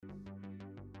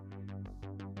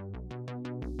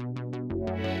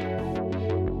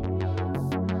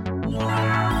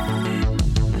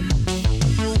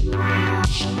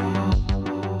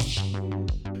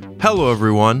Hello,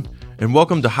 everyone, and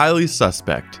welcome to Highly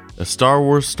Suspect, a Star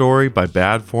Wars story by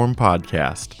Bad Form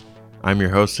Podcast. I'm your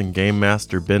host and game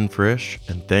master, Ben Frisch,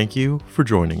 and thank you for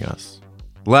joining us.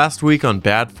 Last week on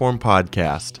Bad Form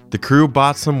Podcast, the crew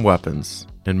bought some weapons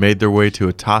and made their way to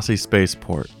Atasi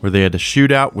Spaceport, where they had to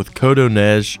shoot out with Kodo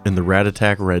Nej and the Rat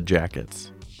Attack Red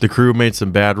Jackets. The crew made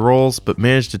some bad rolls, but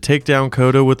managed to take down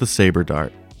Kodo with a saber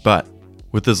dart. But,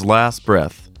 with his last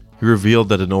breath, he revealed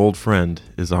that an old friend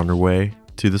is on her way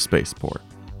to the spaceport.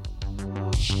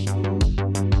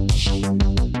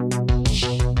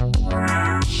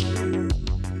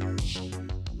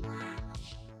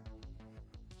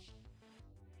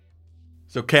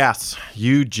 So Cass,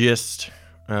 you just,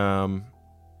 you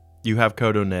have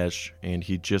Kodo Nej, and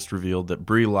he just revealed that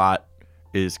Bree Lott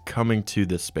is coming to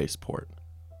this spaceport.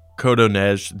 Kodo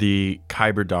Nej, the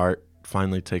Kyber dart,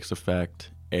 finally takes effect,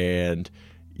 and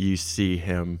you see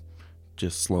him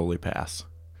just slowly pass.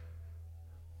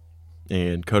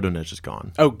 And Kodo Nej is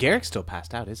gone. Oh, Garrick's still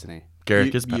passed out, isn't he?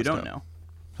 Garrick is passed out. You don't know.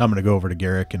 I'm going to go over to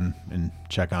Garrick and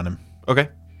check on him. Okay.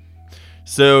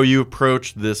 So you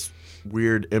approach this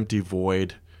weird empty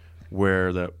void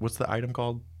where what's the item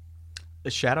called? A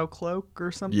shadow cloak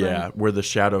or something? Yeah, where the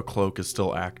shadow cloak is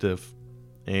still active.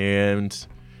 And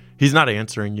he's not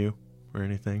answering you or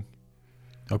anything.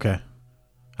 Okay.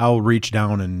 I'll reach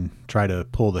down and try to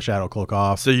pull the shadow cloak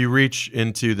off. So you reach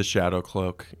into the shadow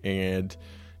cloak and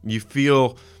you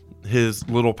feel his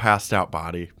little passed out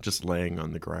body just laying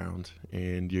on the ground.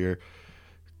 And you're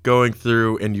going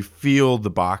through and you feel the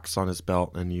box on his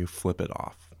belt and you flip it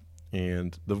off.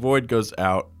 And the void goes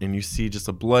out and you see just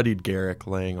a bloodied Garrick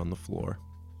laying on the floor.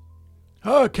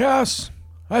 Cass,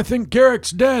 I think Garrick's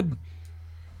dead.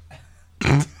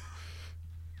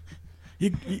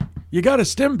 You got a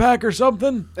stim pack or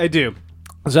something? I do.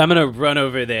 So I'm going to run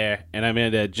over there, and I'm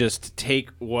going to just take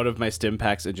one of my stim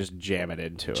packs and just jam it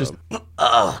into him.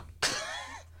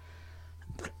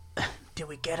 Did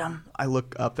we get him? I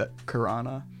look up at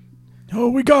Karana. Oh,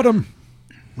 we got him.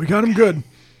 We got him good.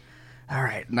 All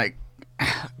right, and I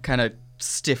kind of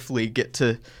stiffly get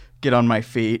on my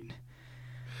feet.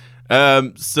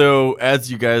 So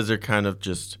as you guys are kind of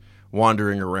just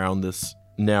wandering around this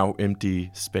now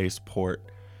empty spaceport,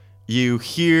 you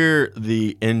hear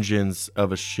the engines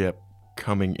of a ship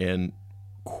coming in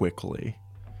quickly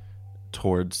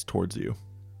towards you.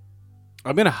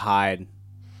 I'm going to hide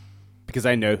because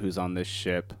I know who's on this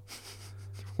ship.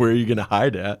 Where are you going to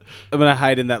hide at? I'm going to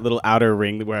hide in that little outer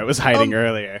ring where I was hiding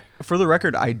earlier. For the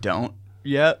record, I don't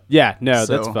yet. Yeah, no,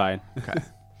 So- that's fine. Okay.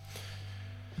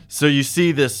 So you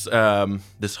see this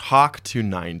this Hawk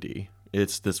 290.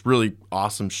 It's this really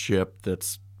awesome ship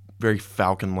that's very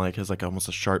Falcon-like, has like almost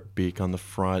a sharp beak on the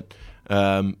front.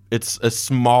 It's a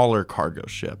smaller cargo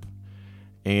ship,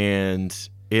 and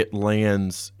it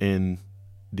lands in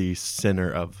the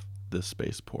center of the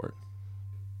spaceport.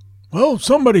 Well,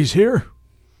 somebody's here.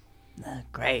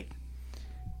 Great.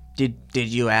 Did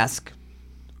you ask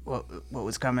what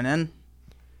was coming in?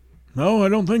 No, I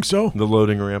don't think so. The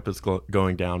loading ramp is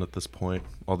going down at this point.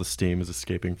 All the steam is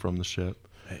escaping from the ship.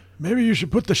 Maybe you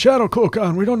should put the shadow cloak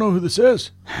on. We don't know who this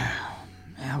is.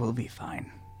 Yeah, we'll be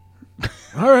fine.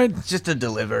 All right. It's just a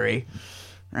delivery,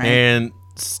 right? And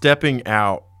stepping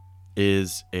out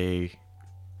is a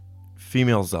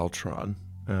female Zeltron.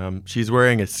 She's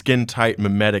wearing a skin-tight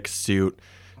mimetic suit.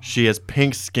 She has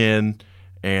pink skin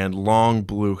and long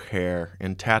blue hair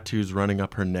and tattoos running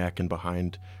up her neck and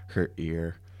behind her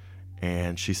ear.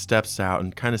 And she steps out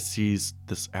and kind of sees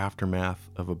this aftermath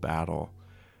of a battle.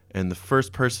 And the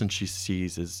first person she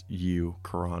sees is you,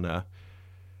 Karana.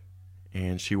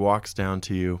 And she walks down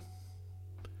to you.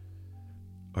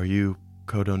 Are you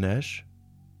Kodo Nej?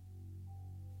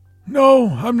 No,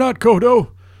 I'm not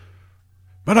Kodo.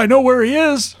 But I know where he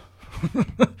is.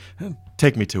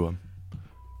 Take me to him.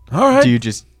 All right. Do you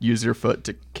just use your foot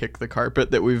to kick the carpet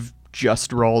that we've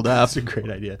just rolled up? That's a great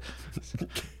idea.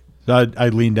 So I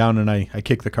lean down and I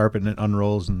kick the carpet and it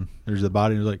unrolls and there's the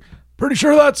body and it's like, pretty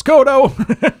sure that's Kodo.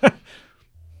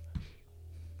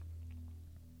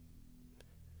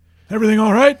 Everything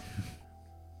all right?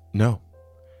 No,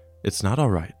 it's not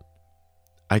all right.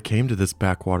 I came to this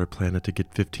backwater planet to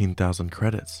get 15,000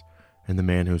 credits, and the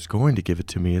man who's going to give it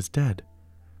to me is dead.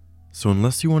 So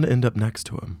unless you want to end up next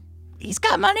to him. He's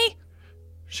got money?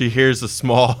 She hears a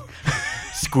small,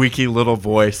 squeaky little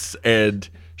voice, and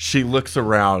she looks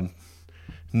around,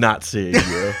 not seeing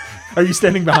you. Are you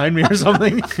standing behind me or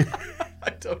something? I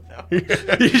don't know.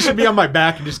 You should be on my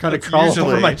back and just kind of crawl over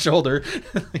usually- my shoulder.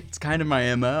 It's kind of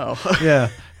my MO. Yeah.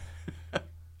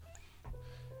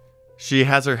 She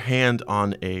has her hand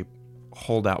on a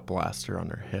holdout blaster on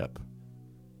her hip.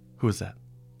 Who is that?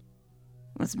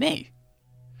 was me.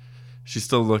 She's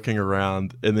still looking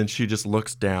around, and then she just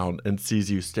looks down and sees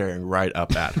you staring right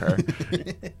up at her.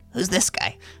 Who's this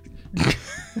guy?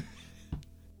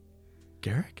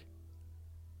 Garrick?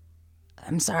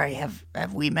 I'm sorry, have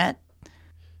we met?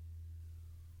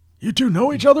 You two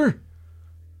know each other?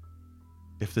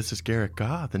 If this is Garrick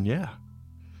Gaw, then yeah.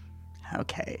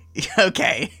 Okay.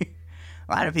 Okay.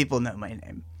 A lot of people know my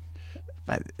name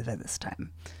by this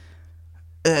time.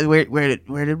 Where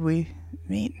did we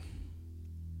meet?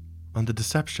 On the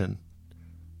deception.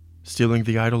 Stealing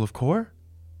the idol of Kor?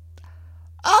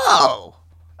 Oh,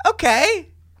 okay.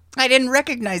 I didn't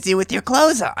recognize you with your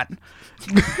clothes on.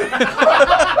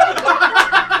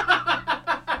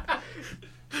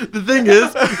 The thing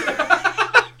is,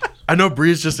 I know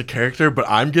Bree's just a character, but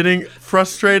I'm getting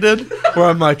frustrated where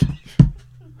I'm like,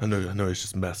 I know he's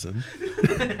just messing.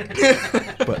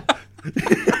 But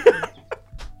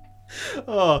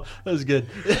Oh, that was good.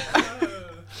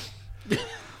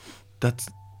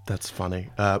 that's funny.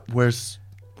 Where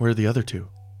are the other two?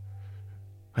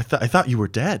 I thought you were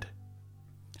dead.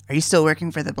 Are you still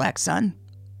working for the Black Sun?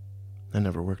 I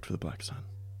never worked for the Black Sun.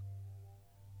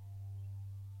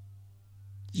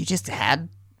 You just had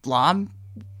Lom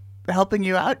helping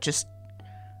you out just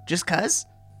cuz?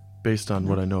 Based on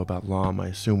what I know about Lom, I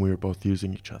assume we were both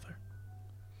using each other.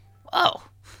 Oh.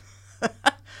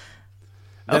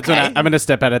 That's when I'm going to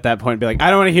step out at that point and be like, I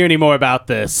don't want to hear any more about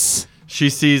this. She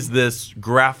sees this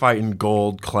graphite and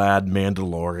gold clad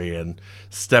Mandalorian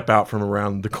step out from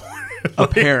around the corner.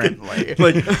 Apparently.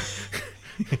 Like,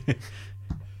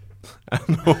 I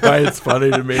don't know why it's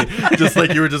funny to me. Just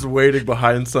like you were just waiting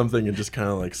behind something and just kind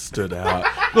of like stood out.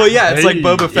 Well, yeah, it's like Hey.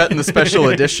 Boba Fett in the special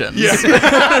editions.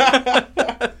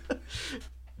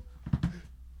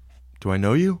 Do I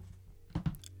know you?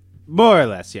 More or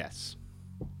less, yes.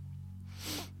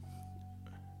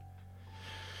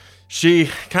 She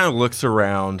kind of looks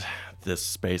around this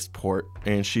spaceport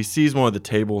and she sees one of the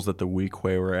tables that the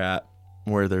Weequay were at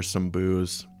where there's some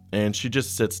booze. And she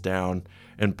just sits down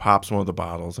and pops one of the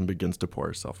bottles and begins to pour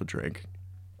herself a drink.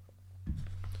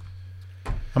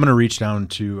 I'm going to reach down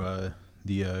to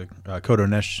the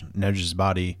Kodo Nej's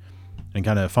body and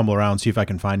kind of fumble around, see if I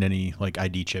can find any like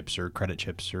ID chips or credit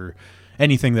chips or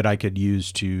anything that I could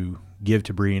use to give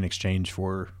to Bree in exchange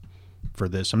for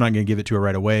this. I'm not going to give it to her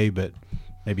right away, but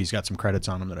maybe he's got some credits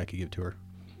on him that I could give to her.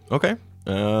 Okay.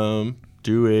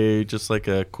 Do just like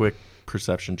a quick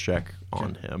perception check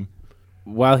on him.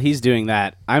 While he's doing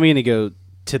that, I'm going to go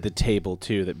to the table,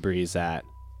 too, that Bree's at,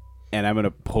 and I'm going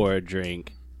to pour a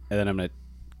drink, and then I'm going to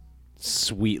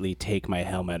sweetly take my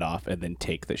helmet off and then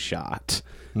take the shot.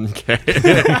 Okay.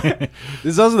 This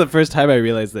is also the first time I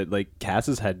realized that, like, Cass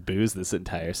has had booze this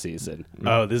entire season.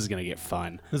 Oh, this is going to get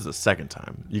fun. This is the second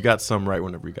time. You got some right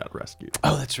whenever you got rescued,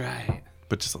 Oh, that's right.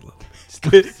 but just a little.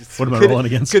 What am I rolling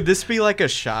against? Could this be like a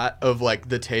shot of like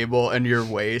the table and your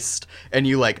waist, and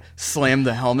you like slam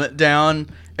the helmet down,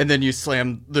 and then you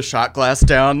slam the shot glass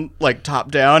down, like top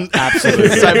down, Absolutely.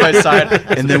 side by side,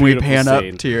 and then we beautiful pan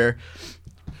scene. up to your.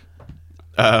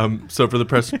 So for the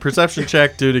perception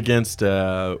check, do it against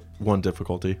one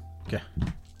difficulty. Okay.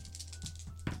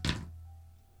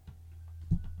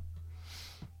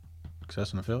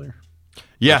 Success and a failure?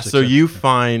 Yeah. Or So success.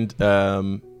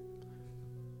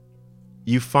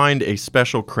 you find a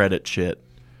special credit chit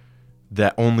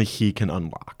that only he can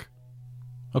unlock.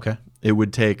 Okay. It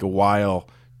would take a while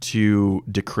to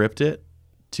decrypt it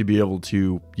to be able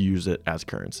to use it as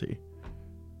currency.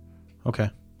 Okay.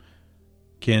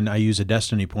 Can I use a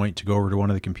destiny point to go over to one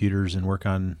of the computers and work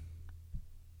on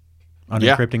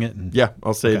Yeah. unencrypting it? And Yeah,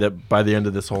 I'll say Okay. that by the end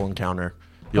of this whole encounter,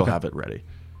 you'll Okay. have it ready.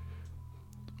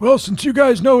 Well, since you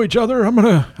guys know each other, I'm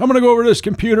gonna go over to this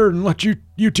computer and let you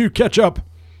two catch up.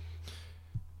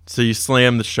 So you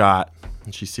slam the shot,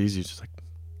 and she sees you, just like,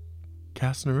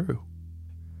 Cass Naru,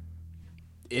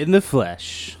 In the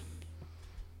flesh.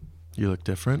 you look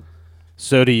different,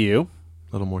 So do you.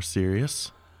 a little more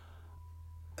serious.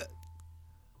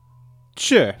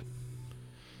 Sure.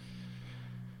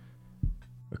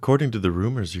 According to the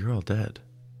rumors, you're all dead.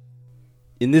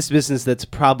 In this business, that's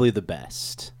probably the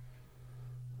best.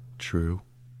 True.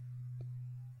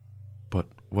 But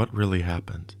what really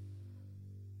happened?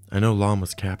 I know Lom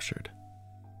was captured.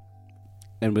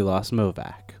 And we lost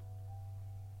Movac.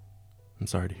 I'm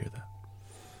sorry to hear that.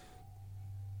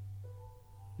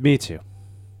 Me too.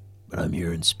 But I'm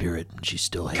here in spirit, and she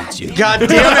still hates you. God damn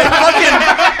it!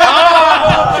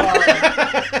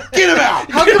 Fucking get him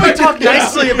out! How can we talk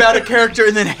nicely about a character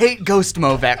and then hate Ghost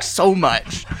Movac so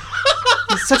much?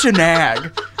 He's such a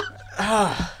nag.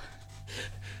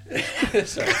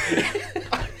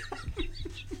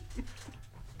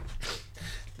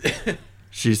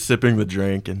 She's sipping the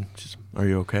drink and she's, are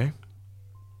you okay?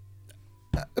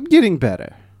 I'm getting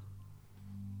better.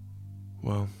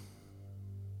 Well,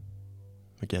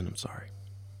 again, I'm sorry.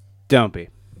 Don't be.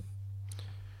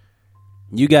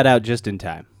 You got out just in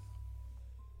time.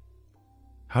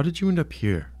 How did you end up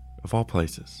here, of all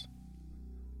places?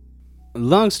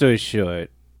 Long story short,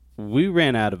 we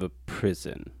ran out of a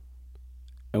prison,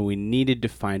 and we needed to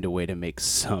find a way to make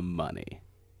some money.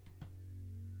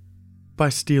 By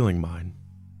stealing mine.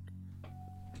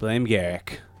 Blame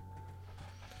Garrick.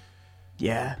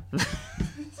 Yeah.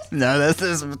 No, this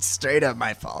is straight up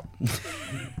my fault.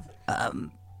 But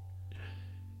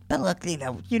look,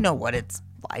 you know what it's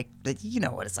like. You know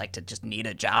what it's like to just need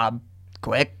a job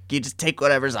quick. You just take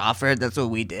whatever's offered. That's what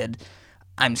we did.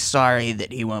 I'm sorry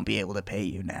that he won't be able to pay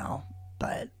you now,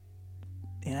 but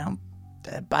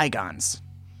bygones.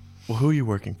 Well, who are you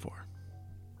working for?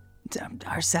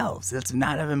 Ourselves. That's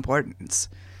not of importance.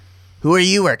 Who are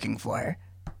you working for?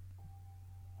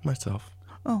 Myself.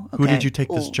 Oh, okay. Who did you take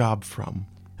this job from?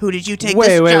 Who did you take Wait,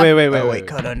 this wait, job? wait.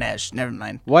 Kodo Nesh. Never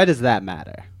mind. Why does that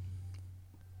matter?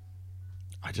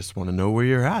 I just want to know where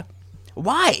you're at.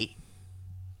 Why?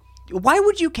 Why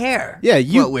would you care? Yeah,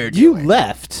 what we're you doing?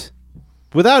 left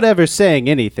without ever saying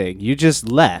anything. You just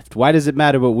left. Why does it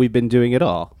matter what we've been doing at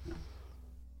all?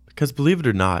 Because believe it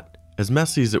or not, as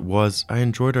messy as it was, I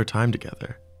enjoyed our time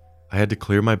together. I had to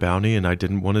clear my bounty and I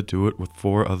didn't want to do it with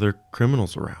 4 other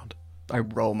criminals around. I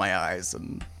roll my eyes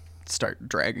and start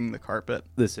dragging the carpet.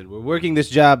 Listen, we're working this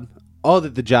job. All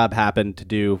that the job happened to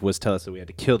do was tell us that we had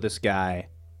to kill this guy,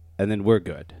 and then we're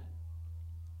good.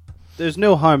 There's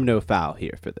no harm, no foul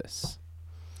here for this.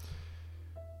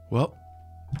 Well,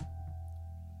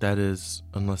 that is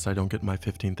unless I don't get my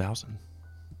 15,000.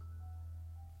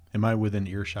 Am I within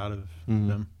earshot of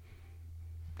them?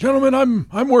 Gentlemen,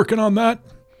 I'm working on that.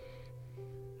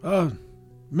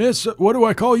 Miss, what do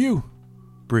I call you?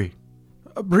 Bree.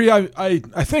 Bree, I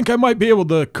think I might be able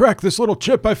to crack this little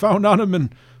chip I found on him,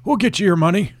 and we'll get you your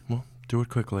money. Well, do it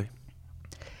quickly.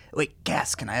 Wait,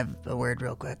 Cass, can I have a word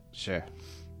real quick? Sure.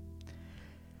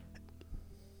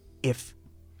 If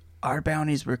our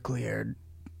bounties were cleared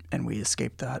and we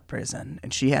escaped the Hut prison,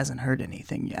 and she hasn't heard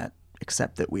anything yet,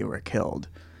 except that we were killed,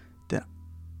 then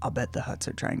I'll bet the Huts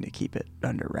are trying to keep it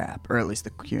under wrap, or at least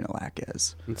the Cunilach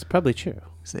is. It's probably true.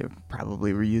 So they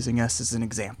probably were using us as an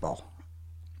example.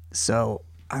 So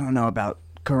I don't know about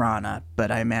Karana, but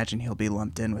I imagine he'll be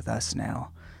lumped in with us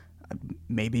now.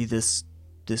 Maybe this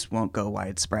won't go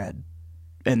widespread,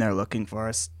 and they're looking for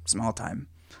us small time.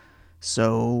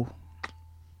 So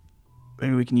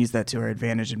maybe we can use that to our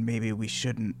advantage, and maybe we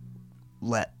shouldn't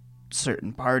let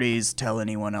certain parties tell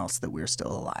anyone else that we're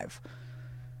still alive.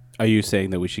 Are you saying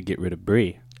that we should get rid of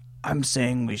Bree? I'm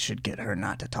saying we should get her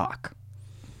not to talk.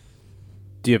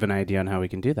 Do you have an idea on how we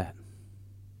can do that?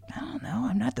 I don't know.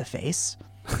 I'm not the face.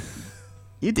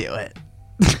 You do it.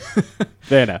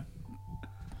 Fair enough.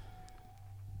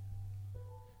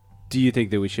 Do you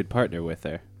think that we should partner with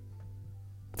her?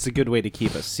 It's a good way to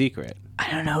keep a secret. I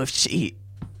don't know if she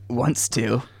wants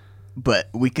to, but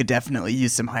we could definitely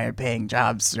use some higher paying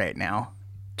jobs right now.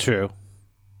 True.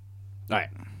 All right.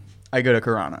 I go to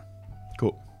Karana.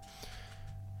 Cool.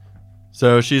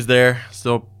 So she's there,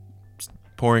 still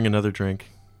pouring another drink.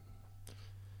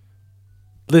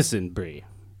 Listen, Bree.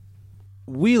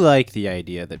 We like the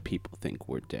idea that people think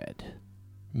we're dead.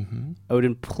 Mm-hmm. I would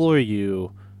implore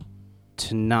you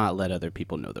to not let other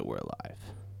people know that we're alive.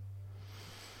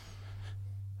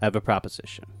 I have a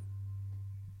proposition.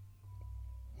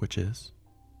 Which is?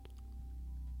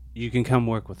 You can come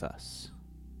work with us.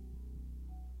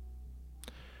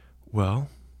 Well,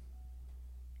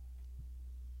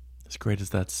 as great as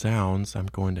that sounds, I'm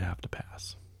going to have to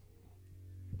pass.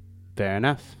 Fair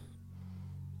enough.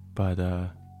 But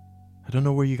I don't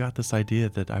know where you got this idea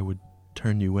that I would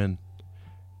turn you in.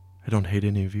 I don't hate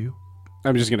any of you.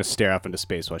 I'm just going to stare off into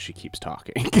space while she keeps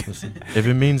talking. Listen, if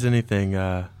it means anything,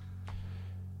 you're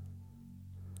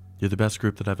the best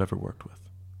group that I've ever worked with.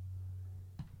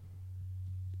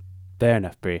 Fair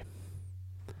enough, Bree.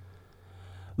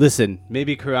 Listen,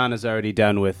 maybe Karana's already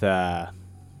done with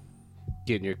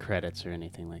getting your credits or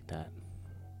anything like that.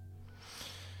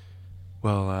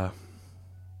 Well,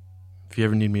 if you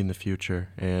ever need me in the future,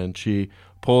 and she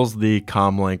pulls the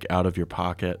comlink out of your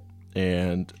pocket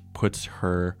and puts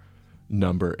her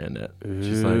number in it.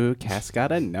 She's Ooh, like, Cass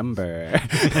got a number.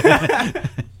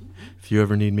 if you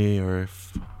ever need me or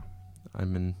if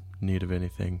I'm in need of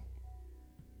anything,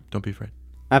 don't be afraid.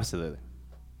 Absolutely.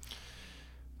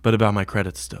 But about my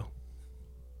credits still.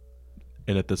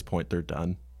 And at this point, they're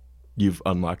done. You've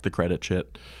unlocked the credit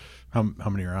shit. How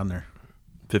many are on there?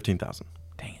 15,000.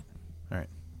 Dang it. All right.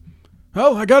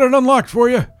 Oh, I got it unlocked for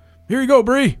you. Here you go,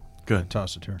 Bree. Good.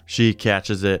 Toss it to her. She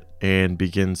catches it and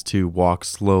begins to walk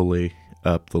slowly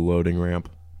up the loading ramp.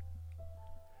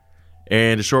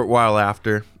 And a short while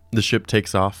after, the ship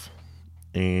takes off,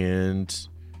 and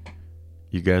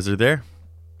you guys are there,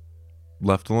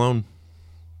 left alone.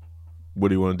 What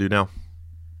do you want to do now?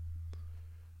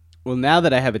 Well, now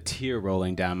that I have a tear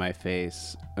rolling down my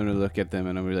face, I'm going to look at them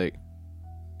and I'm going to be like,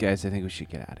 guys, I think we should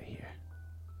get out of here.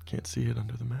 Can't see it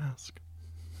under the mask.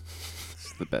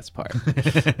 It's the best part.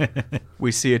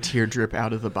 We see a tear drip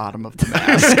out of the bottom of the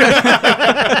mask.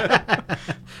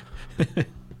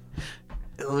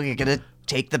 We're gonna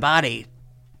take the body.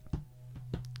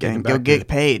 Take it And go back get to-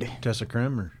 paid. Tessa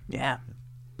Krim or Yeah.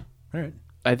 all right.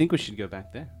 I think we should go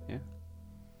back there. Yeah.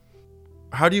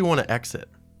 How do you want to exit?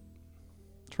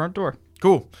 Front door.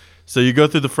 Cool. So you go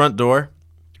through the front door,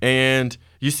 and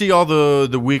you see all the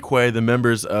Weequay, the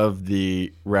members of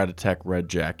the Ratatek Red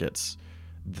Jackets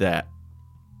that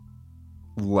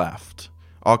left,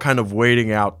 all kind of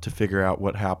waiting out to figure out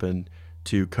what happened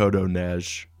to Kodo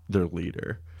Nej, their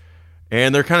leader.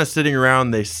 And they're kind of sitting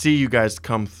around. They see you guys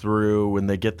come through, and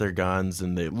they get their guns,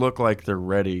 and they look like they're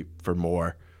ready for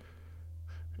more.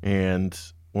 And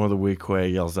one of the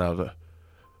Weequay yells out,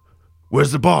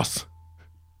 "Where's the boss?"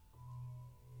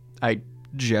 I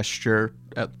gesture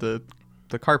at the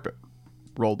carpet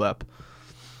rolled up.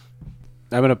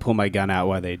 I'm going to pull my gun out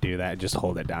while they do that and just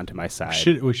hold it down to my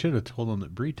side. We should have told them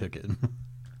that Bree took it.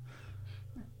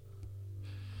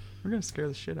 We're gonna scare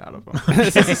the shit out of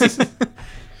them.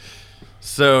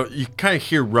 So you kind of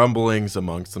hear rumblings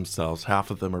amongst themselves.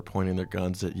 Half of them are pointing their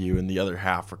guns at you, and the other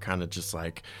half are kind of just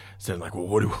like saying, like, "Well,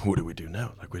 what do we do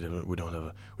now? Like, we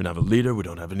don't have a leader. We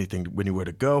don't have anywhere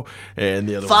to go." And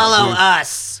the other Follow one,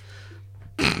 us.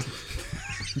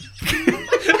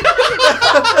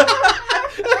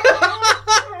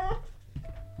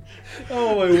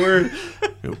 "Oh my word!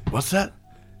 What's that?"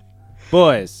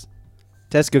 Boys,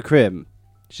 Teska Krim,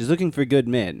 she's looking for good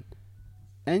men.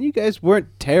 And you guys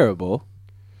weren't terrible.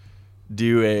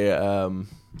 Do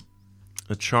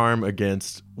a charm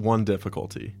against one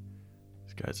difficulty.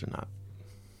 These guys are not.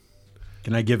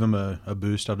 Can I give him a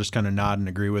boost? I'll just kind of nod and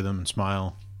agree with him and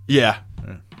smile. Yeah.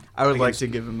 I would like to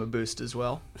give him a boost as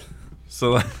well.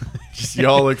 So just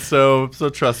y'all look so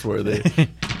trustworthy.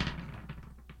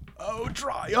 Oh,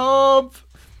 triumph!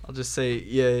 I'll just say,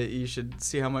 yeah, you should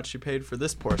see how much you paid for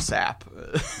this poor sap.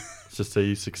 Just say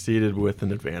you succeeded with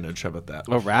an advantage. How about that?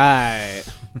 All right.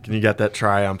 And you got that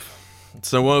triumph.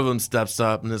 So one of them steps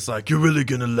up and it's like, "You're really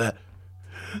gonna let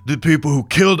the people who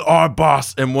killed our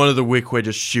boss?" And one of the Weequay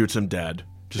just shoots him dead.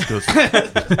 Just goes,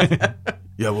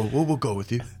 "Yeah, we'll go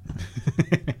with you."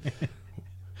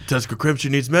 Teska Krim, she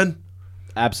needs men.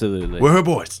 Absolutely. We're her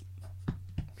boys.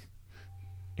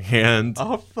 And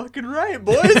Oh, fucking right,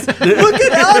 boys. Look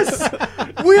at us.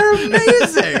 We're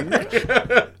amazing.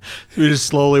 We just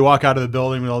slowly walk out of the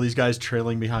building with all these guys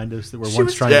trailing behind us that were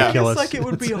once trying to kill us. Like it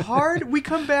would be hard. We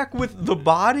come back with the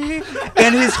body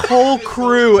and his whole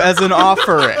crew as an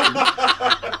offering.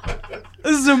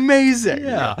 This is amazing.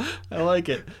 Yeah, I like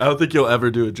it. I don't think you'll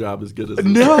ever do a job as good as this.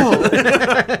 No.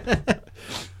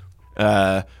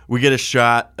 We get a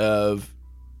shot of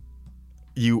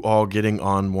you all getting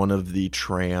on one of the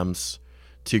trams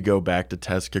to go back to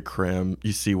Teska Krim.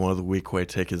 You see one of the Weequay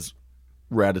take his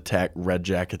Ratatek Red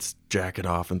Jacket's jacket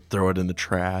off and throw it in the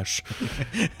trash.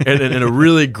 And a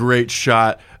really great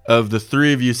shot of the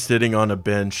three of you sitting on a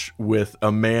bench with a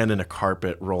man in a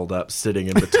carpet rolled up sitting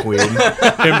in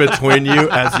between you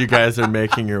as you guys are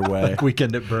making your way.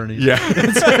 Weekend at Bernie's. Yeah.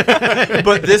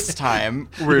 But this time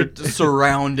we're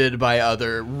surrounded by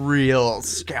other real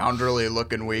scoundrelly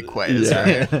looking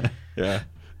Weequays, right? Yeah.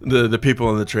 The people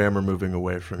in the tram are moving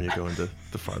away from you, going to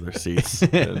the farther seats.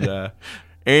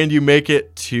 And you make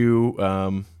it to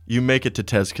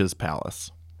Teska's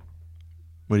palace.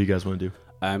 What do you guys want to do?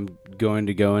 I'm going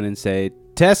to go in and say,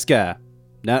 Teska,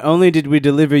 not only did we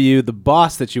deliver you the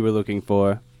boss that you were looking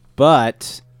for,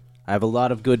 but I have a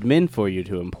lot of good men for you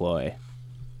to employ.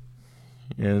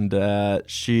 And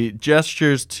she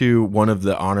gestures to one of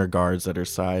the honor guards at her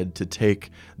side to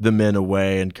take the men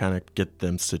away and kind of get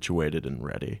them situated and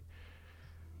ready.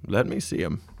 Let me see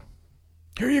them.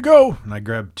 Here you go. And I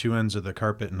grab two ends of the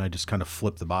carpet and I just kind of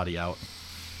flip the body out.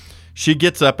 She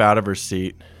gets up out of her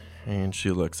seat and she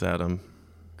looks at him.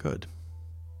 Good.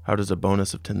 How does a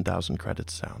bonus of 10,000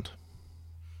 credits sound?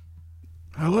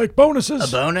 I like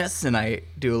bonuses. A bonus, and I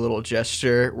do a little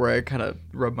gesture where I kind of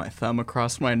rub my thumb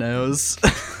across my nose.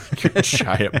 Your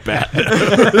giant bat.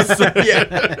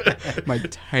 Yeah, my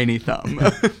tiny thumb.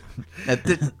 At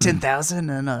 10,000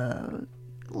 and a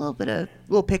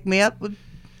little pick me up would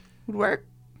work.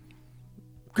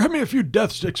 grab me a few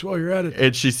death sticks while you're at it.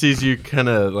 And she sees you kind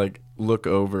of like look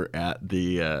over at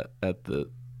the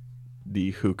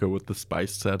hookah with the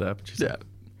spice set up. She said,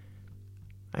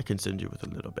 I can send you with a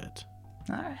little bit.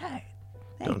 All right.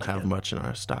 Don't have much in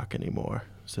our stock anymore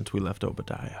since we left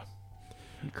Obadiah.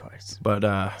 Of course.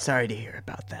 But Sorry to hear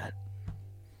about that.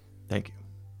 thank you.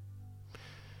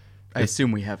 I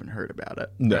assume we haven't heard about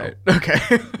it. No. Right?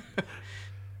 Okay.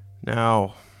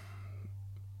 Now,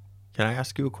 can I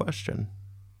ask you a question?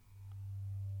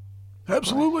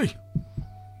 Absolutely.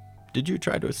 Did you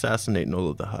try to assassinate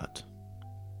Nola the Hutt?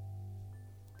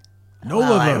 Nola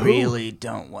Well, I the who? really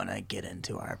don't want to get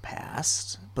into our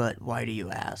past, but why do you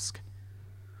ask?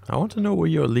 I want to know where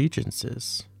your allegiance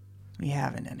is. We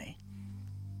haven't any.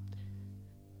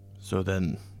 So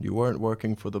then, you weren't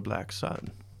working for the Black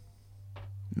Sun.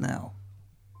 No.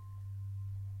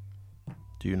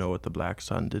 Do you know what the Black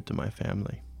Sun did to my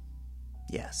family?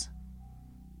 Yes.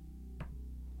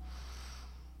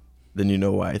 Then you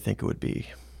know why I think it would be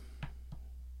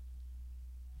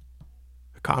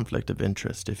a conflict of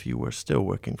interest if you were still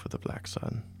working for the Black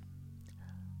Sun.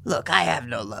 Look, I have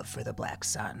no love for the Black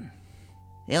Sun.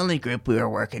 The only group we were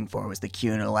working for was the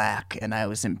Cunilak, and I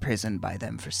was imprisoned by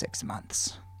them for 6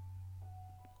 months.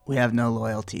 We have no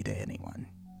loyalty to anyone.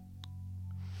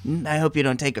 I hope you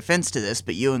don't take offense to this,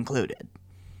 but you included.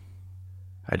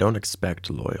 I don't expect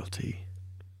loyalty.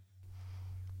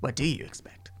 What do you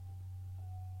expect?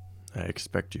 I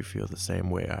expect you feel the same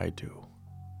way I do.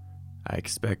 I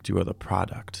expect you are the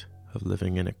product of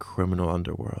living in a criminal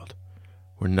underworld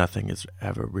where nothing is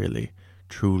ever really,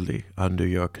 truly under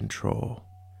your control.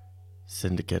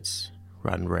 Syndicates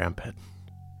run rampant,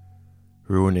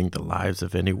 ruining the lives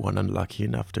of anyone unlucky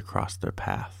enough to cross their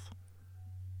path.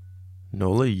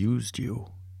 Nola used you.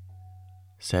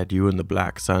 Said you and the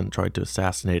Black Sun tried to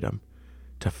assassinate him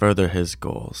to further his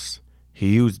goals.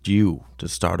 He used you to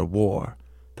start a war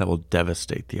that will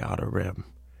devastate the Outer Rim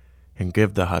and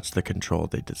give the Hutts the control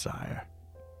they desire.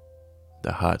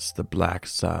 The Hutts, the Black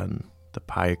Sun, the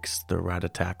Pikes, the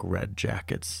Ratatak Red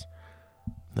Jackets,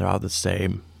 they're all the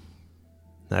same.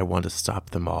 I want to stop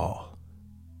them all.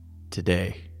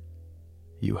 Today,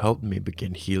 you helped me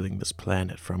begin healing this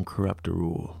planet from corrupt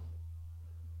rule.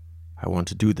 I want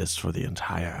to do this for the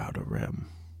entire Outer Rim.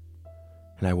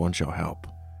 And I want your help.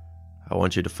 I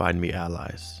want you to find me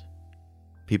allies.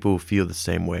 People who feel the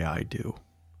same way I do.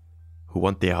 Who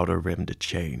want the Outer Rim to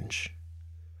change.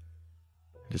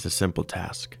 It is a simple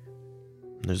task.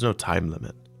 There's no time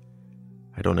limit.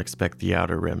 I don't expect the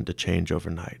Outer Rim to change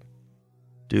overnight.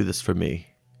 Do this for me,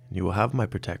 and you will have my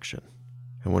protection.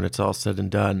 And when it's all said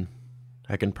and done,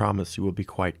 I can promise you will be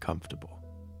quite comfortable.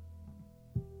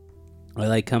 I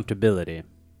like comfortability.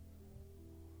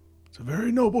 It's a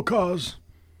very noble cause.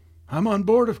 I'm on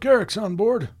board if Garrick's on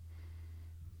board.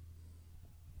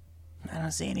 I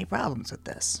don't see any problems with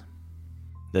this.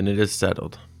 Then it is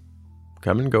settled.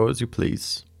 Come and go as you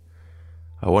please.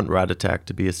 I want Ratatak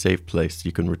to be a safe place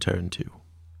you can return to.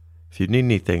 If you need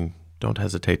anything, don't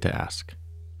hesitate to ask.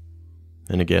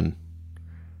 And again,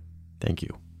 thank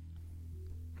you.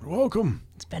 You're welcome.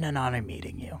 It's been an honor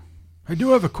meeting you. I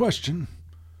do have a question.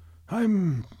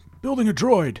 I'm building a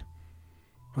droid.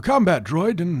 A combat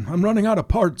droid, and I'm running out of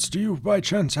parts. Do you, by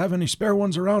chance, have any spare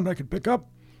ones around I could pick up?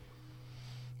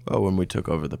 Well, when we took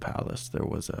over the palace, there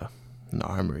was an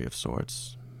armory of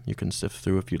sorts. You can sift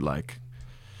through if you'd like.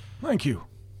 Thank you.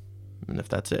 And if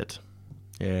that's it.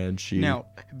 And she Now,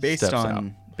 based steps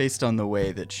out. on the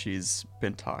way that she's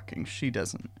been talking, she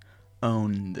doesn't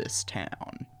own this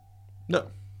town. No.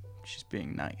 She's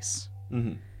being nice,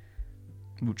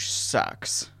 Mm-hmm. which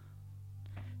sucks.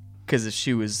 Because if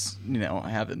she was,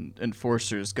 having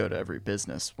enforcers go to every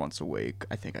business once a week,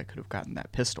 I think I could have gotten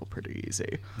that pistol pretty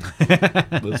easy.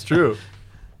 That's true.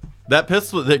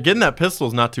 Getting that pistol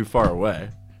is not too far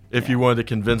away. If you wanted to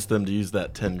convince them to use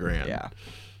that 10 grand. Yeah.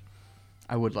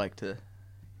 I would like to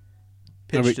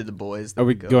pitch to the boys. that Are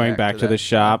we go going back to the that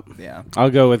shop? Yeah. I'll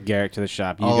go with Garrick to the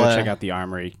shop. You I'll, go check out the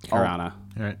armory, Karana.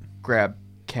 All right. Grab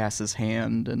Cass's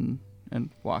hand and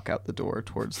walk out the door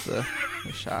towards the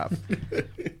shop.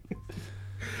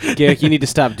 Garrick, you need to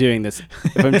stop doing this.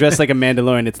 If I'm dressed like a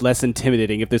Mandalorian, it's less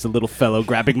intimidating if there's a little fellow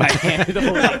grabbing my hand.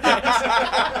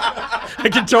 I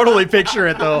can totally picture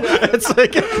it though. It's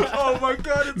like, oh my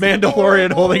god, it's Mandalorian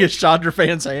adorable. Holding a Chandra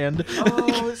fan's hand.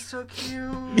 Oh, it's so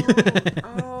cute.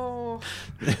 Oh.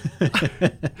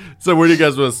 So where do you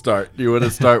guys want to start? Do you want to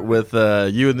start with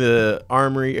you in the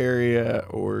armory area,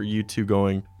 or you two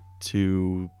going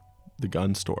to the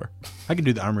gun store? I can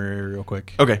do the armory area real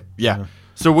quick. Okay, yeah.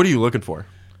 So what are you looking for?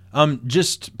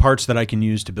 Just parts that I can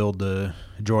use to build the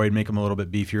droid, make them a little bit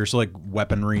beefier. So like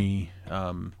weaponry,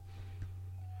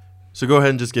 So go ahead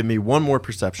and just give me one more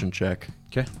perception check.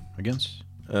 Okay. Against?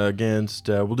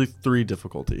 We'll do 3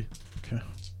 difficulty. Okay.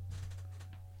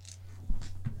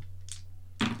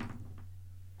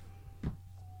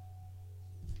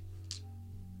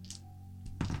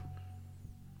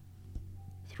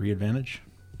 Three advantage.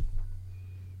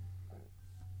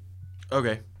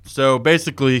 Okay. So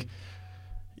basically,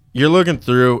 you're looking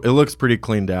through. It looks pretty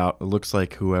cleaned out. It looks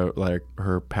like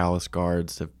her palace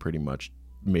guards have pretty much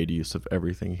made use of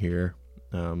everything here.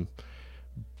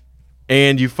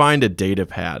 And you find a data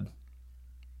pad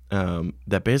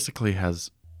that basically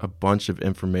has a bunch of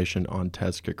information on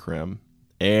Tezca Krim.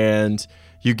 And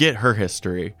you get her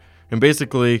history. And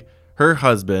basically, her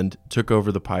husband took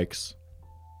over the Pikes.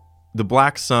 The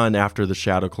Black Sun, after the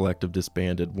Shadow Collective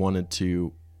disbanded, wanted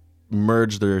to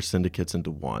merge their syndicates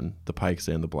into one, the Pikes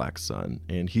and the Black Sun,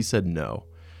 and he said no.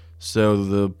 So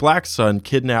the Black Sun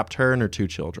kidnapped her and her 2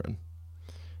 children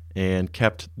and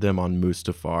kept them on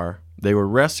Mustafar. They were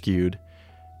rescued,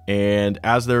 and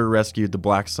as they were rescued, the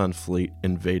Black Sun fleet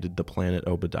invaded the planet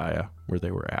Obadiah, where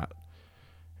they were at.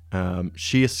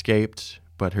 She escaped,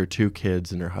 but her 2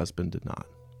 kids and her husband did not.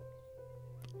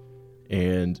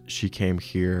 And she came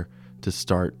here to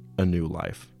start a new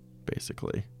life,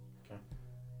 basically.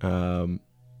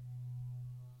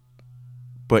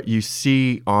 But you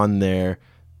see on there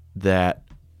that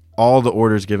all the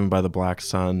orders given by the Black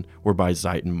Sun were by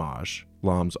Zayton Maj,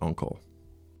 Lam's uncle.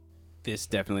 This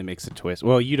definitely makes a twist.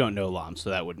 Well, you don't know Lam, so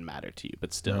that wouldn't matter to you,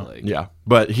 but still. Like, Yeah,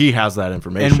 but he has that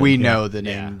information. And we know the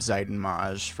name Yeah. Zayton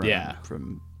Maj from Yeah.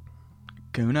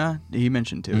 Kuna. He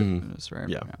mentioned too. Mhm. That's right.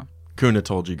 Yeah. Kuna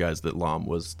told you guys that Lam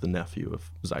was the nephew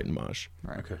of Zayton Maj.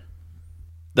 Right. Okay.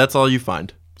 That's all you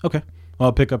find. Okay. Well,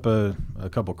 I'll pick up a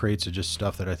couple crates of just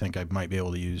stuff that I think I might be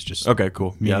able to use. Just Okay,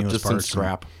 cool. Yeah, meaningless just some parts and-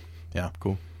 scrap. Yeah.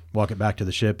 Cool. Walk it back to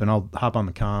the ship, and I'll hop on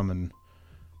the comm and...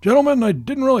 Gentlemen, I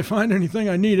didn't really find anything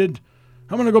I needed.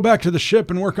 I'm going to go back to the ship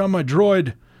and work on my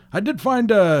droid. I did find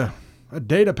a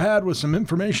data pad with some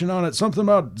information on it, something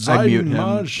about I mute Zayton him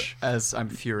Maj. as I'm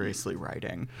furiously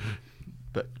writing,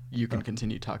 but you can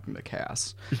continue talking to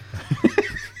Cass.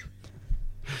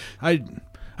 I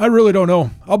really don't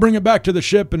know. I'll bring it back to the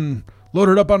ship and load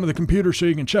it up onto the computer so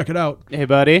you can check it out. Hey,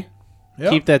 buddy. Yep.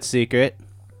 Keep that secret.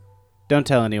 Don't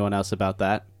tell anyone else about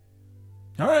that.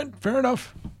 All right, fair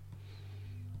enough.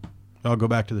 I'll go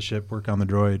back to the ship, work on the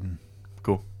droid. And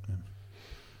Cool.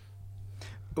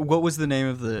 What was the name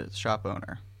of the shop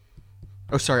owner?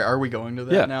 Oh, sorry. Are we going to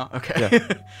that Yeah. now? Okay.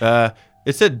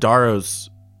 It said Daro's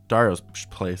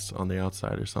place on the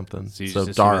outside or something. So you So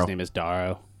just assume his Daro. name is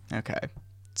Daro. Okay.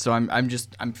 So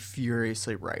I'm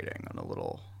furiously writing on a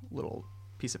little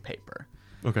piece of paper.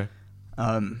 Okay.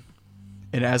 And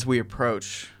as we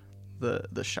approach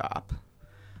the shop,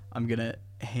 I'm gonna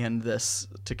hand this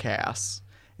to Cass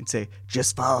and say,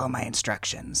 Just follow my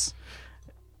instructions.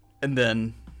 and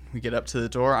then we get up to the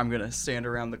door. I'm gonna stand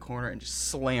around the corner and just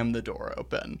slam the door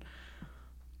open.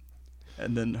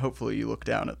 And then hopefully you look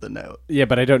down at the note. Yeah,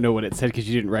 but I don't know what it said because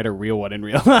you didn't write a real one in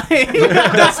real life.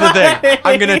 That's the thing.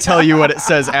 I'm gonna tell you what it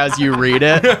says as you read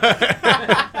it.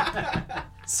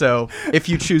 So if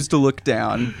you choose to look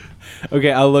down,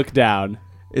 Okay, I'll look down.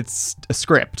 it's a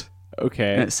script, and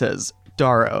Okay. it says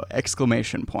Daro !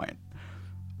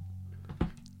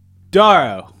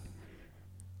 Daro.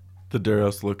 The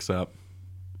Daros looks up.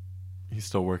 He's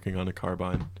still working on a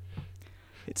carbine.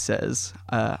 It says,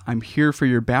 "I'm here for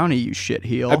your bounty, you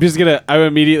shitheel." I'm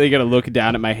immediately gonna look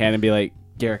down at my hand and be like,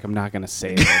 Garrick, I'm not gonna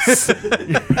say this.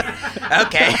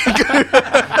 Okay.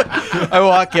 I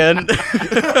walk in.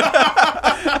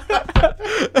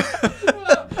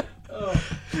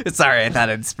 Sorry, I thought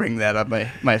I'd spring that on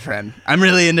my friend. I'm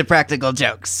really into practical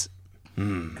jokes.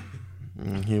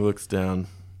 He looks down.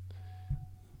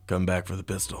 Come back for the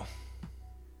pistol.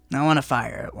 I want to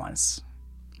fire it once.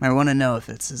 I want to know if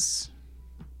it's as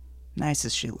nice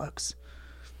as she looks.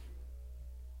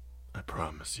 I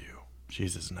promise you,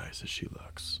 she's as nice as she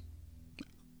looks.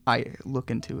 I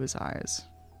look into his eyes.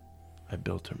 I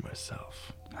built her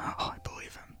myself. Oh, I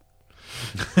believe him.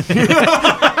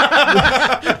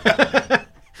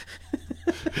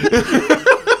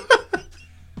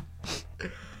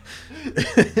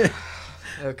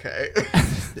 Okay.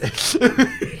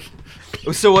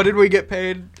 So what did we get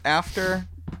paid after?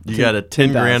 You got a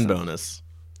 10 grand 10,000. bonus.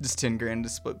 Just 10 grand to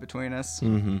split between us.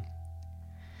 Mm-hmm.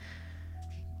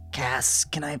 Cass,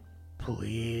 can I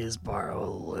please borrow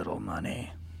a little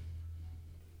money?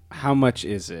 How much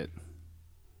is it?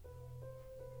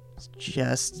 It's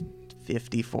just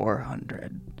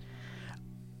 5,400,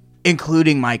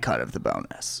 including my cut of the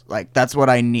bonus. Like, that's what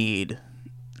I need,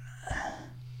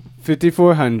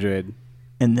 5,400.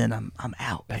 and then I'm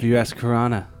out. Have Baby. you asked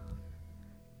Karana?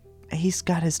 He's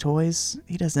got his toys.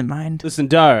 He doesn't mind. Listen,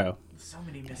 Daro.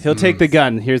 He'll take the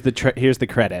gun. Here's the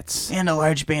credits. And a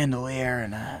large bandolier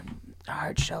and a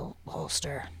hard shell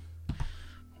holster.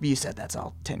 You said that's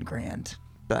all 10 grand,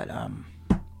 but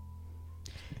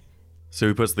So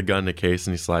he puts the gun in a case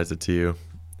and he slides it to you.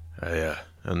 I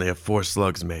only have 4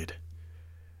 slugs made.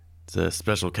 It's a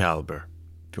special caliber.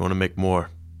 If you want to make more,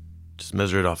 just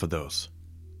measure it off of those.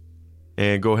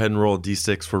 And go ahead and roll a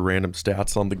d6 for random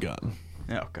stats on the gun.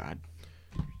 Oh God.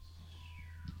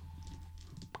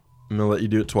 I'm going to let you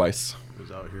do it twice. It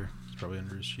was out here. It's probably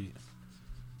under his sheet.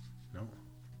 No.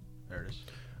 There it is.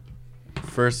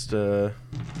 First, I'm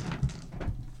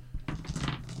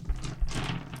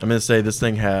going to say this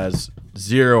thing has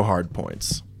 0 hard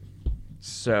points.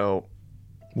 So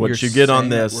What you're you get on saying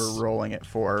that this... we're rolling it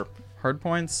for hard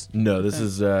points. No, this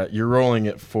is... you're rolling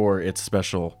it for its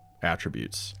special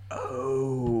attributes.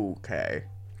 Oh, okay.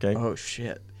 Okay? Oh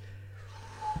shit.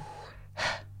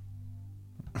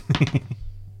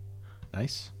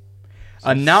 Nice.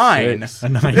 A 9. Six. A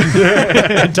 9.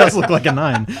 It does look like a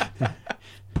 9.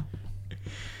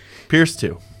 Pierce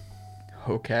 2.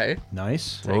 Okay.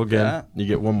 Nice. Roll again. that. You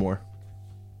get 1 more.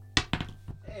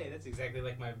 Hey, that's exactly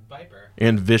like my Viper.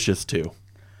 And vicious 2.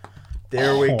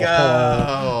 There we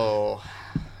go.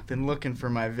 Been looking for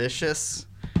my vicious.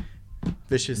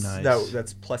 Vicious. Nice.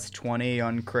 That's plus 20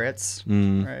 on crits.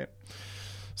 Mm. Right.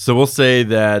 So we'll say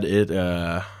that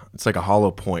it's like a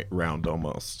hollow point round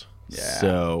almost. Yeah.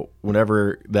 So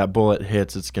whenever that bullet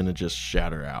hits, it's gonna just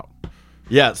shatter out.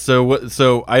 Yeah.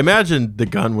 So I imagine the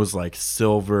gun was like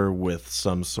silver with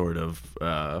some sort of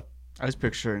I was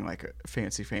picturing like a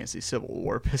fancy Civil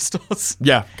War pistols.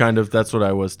 yeah, kind of. That's what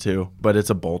I was too. But it's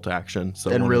a bolt action,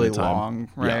 so And one really at a time. long,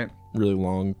 Yeah, right? really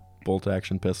long bolt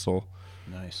action pistol.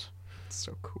 Nice. It's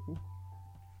so cool.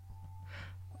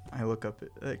 I look up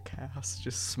at Cass,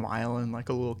 just smiling like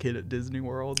a little kid at Disney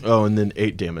World. Oh, and then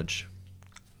 8 damage.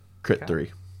 Crit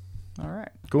 3. All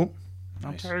right. Cool.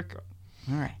 Nice. I'll take it.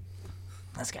 all right,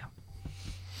 let's go.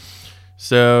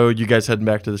 So you guys heading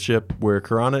back to the ship where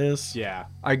Karana is? Yeah.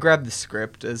 I grabbed the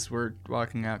script as we're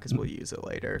walking out because we'll use it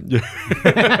later. We'll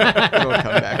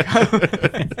come back up.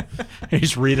 You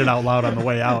just read it out loud on the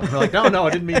way out. We're like, no, I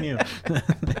didn't mean you.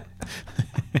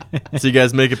 So you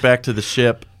guys make it back to the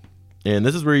ship, and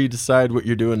this is where you decide what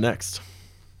you're doing next.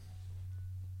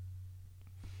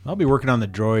 I'll be working on the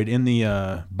droid in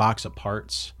the box of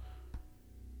parts.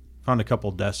 Found a couple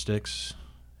death sticks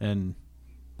and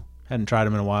hadn't tried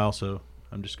them in a while, so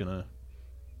I'm just going to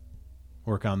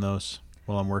work on those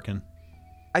while I'm working.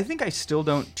 I think I still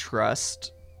don't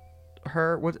trust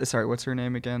her. What's her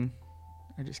name again?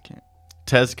 I just can't.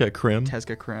 Tezca Krim.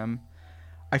 Tezca Krim.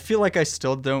 I feel like I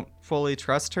still don't fully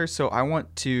trust her, so I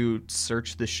want to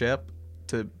search the ship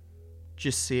to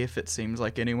just see if it seems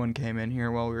like anyone came in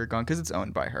here while we were gone, because it's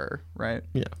owned by her, right?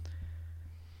 Yeah.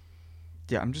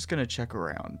 Yeah, I'm just going to check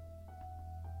around.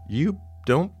 You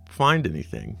don't find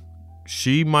anything.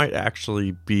 She might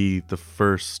actually be the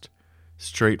first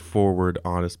straightforward,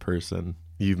 honest person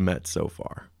you've met so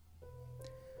far.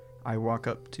 I walk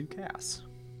up to Cass.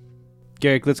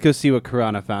 Garrick, let's go see what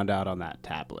Karana found out on that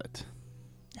tablet.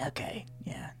 Okay,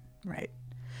 yeah, right.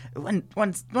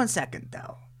 One second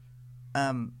though.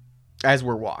 As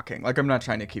we're walking. Like, I'm not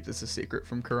trying to keep this a secret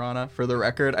from Karana, for the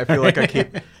record. I feel like I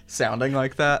keep sounding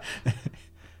like that.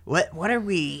 What do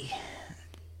we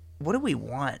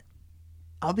want?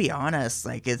 I'll be honest,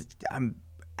 like I'm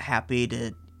happy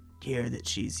to hear that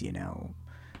she's,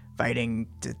 fighting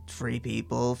to free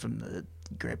people from the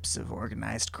grips of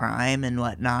organized crime and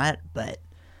whatnot, but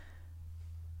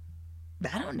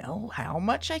I don't know how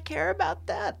much I care about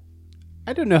that.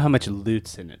 I don't know how much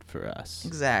loot's in it for us.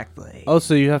 Exactly.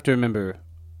 Also, you have to remember,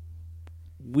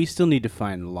 we still need to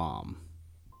find Lom.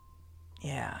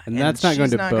 Yeah. And that's not going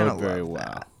she's to gonna bode very love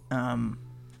well. that.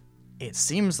 It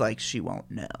seems like she won't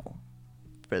know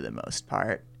for the most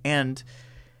part. And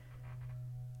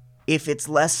if it's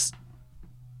less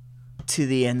to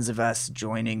the ends of us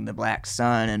joining the Black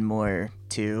Sun and more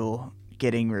to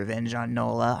getting revenge on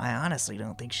Nola, I honestly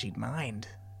don't think she'd mind.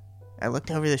 I looked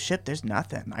over the ship, there's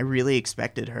nothing. I really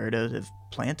expected her to have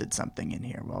planted something in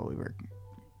here while we were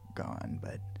gone,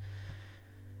 but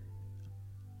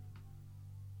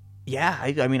yeah,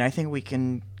 I mean, I think we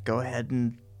can go ahead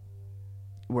and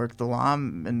work the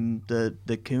Lom and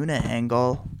the Kuna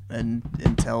angle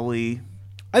until we...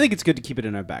 I think it's good to keep it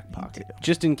in our back pocket, too.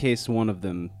 just in case one of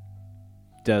them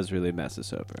does really mess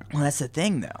us over. Well, that's the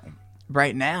thing, though.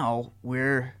 Right now,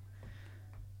 we're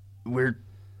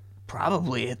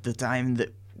probably at the time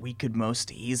that we could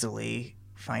most easily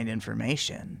find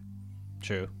information.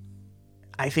 True.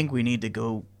 I think we need to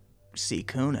go see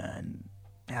Kuna and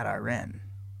at our inn.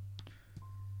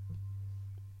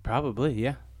 Probably,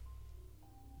 yeah.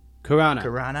 Karana.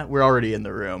 Karana, we're already in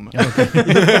the room.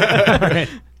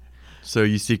 So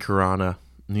you see Karana,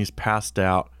 and he's passed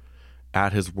out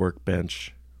at his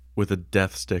workbench with a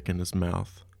death stick in his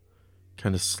mouth,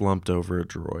 kind of slumped over a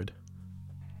droid.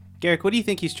 Garrick, what do you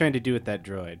think he's trying to do with that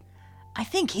droid? I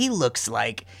think he looks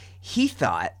like he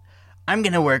thought, I'm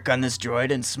going to work on this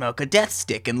droid and smoke a death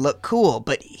stick and look cool,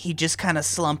 but he just kind of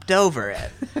slumped over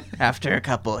it after a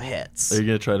couple hits. Are you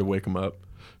going to try to wake him up?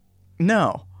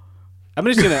 No. I'm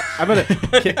gonna.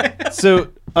 Okay,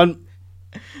 so on.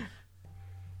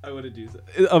 I want to do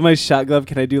on my shot glove.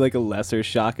 Can I do like a lesser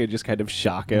shock and just kind of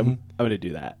shock him? I'm gonna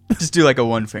do that. Just do like a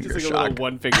one finger Just like a shock. little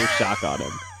one finger shock on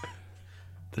him.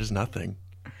 There's nothing.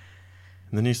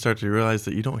 And then you start to realize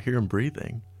that you don't hear him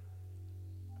breathing.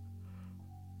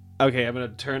 Okay, I'm gonna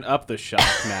turn up the shock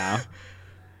now.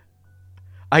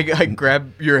 I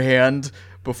grab your hand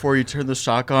before you turn the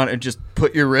shock on and just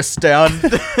put your wrist down.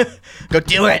 Go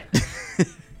do it.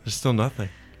 There's still nothing.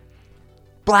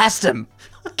 Blast him.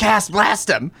 Cass, blast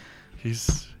him.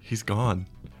 He's gone.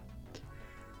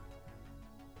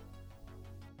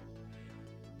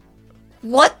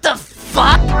 What the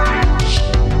fuck?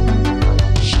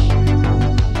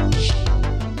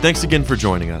 Thanks again for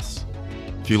joining us.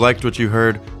 If you liked what you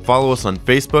heard, follow us on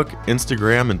Facebook,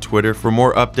 Instagram, and Twitter for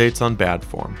more updates on Bad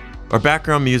Form. Our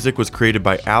background music was created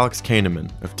by Alex Kahneman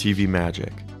of TV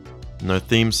Magic, and our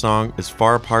theme song is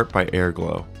Far Apart by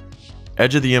Airglow.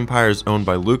 Edge of the Empire is owned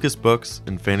by Lucas Books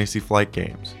and Fantasy Flight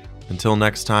Games. Until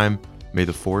next time, may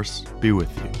the Force be with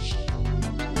you.